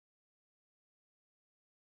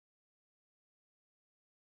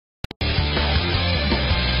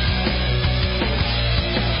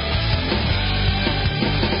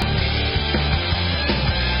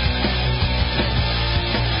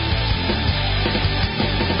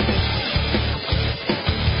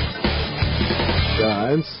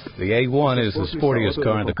The A1 is the sportiest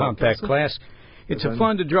car in the compact class. It's a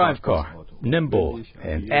fun-to-drive car, nimble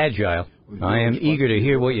and agile. I am eager to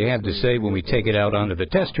hear what you have to say when we take it out onto the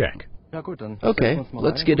test track. Okay,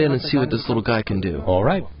 let's get in and see what this little guy can do. All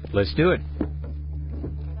right, let's do it.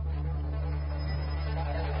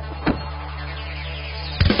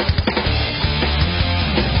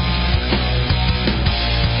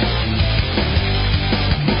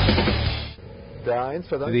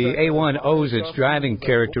 The A1 owes its driving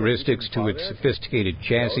characteristics to its sophisticated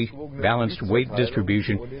chassis, balanced weight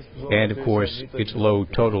distribution, and, of course, its low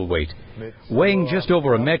total weight. Weighing just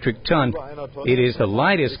over a metric ton, it is the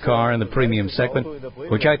lightest car in the premium segment,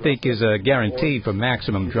 which I think is a guarantee for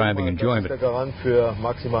maximum driving enjoyment.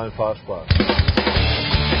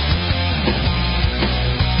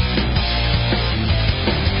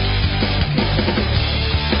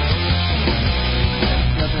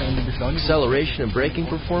 Acceleration and braking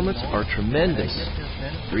performance are tremendous.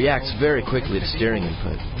 It reacts very quickly to steering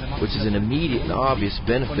input, which is an immediate and obvious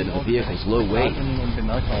benefit of the vehicle's low weight.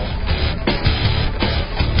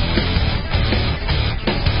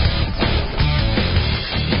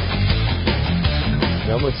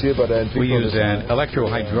 We use an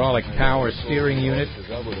electro-hydraulic power steering unit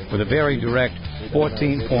with a very direct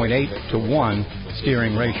 14.8 to 1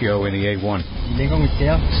 steering ratio in the A1.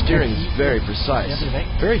 Steering is very precise,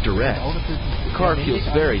 very direct. The car feels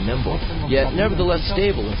very nimble, yet nevertheless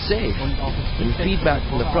stable and safe. And the feedback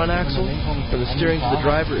from the front axle, from the steering to the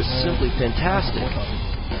driver, is simply fantastic.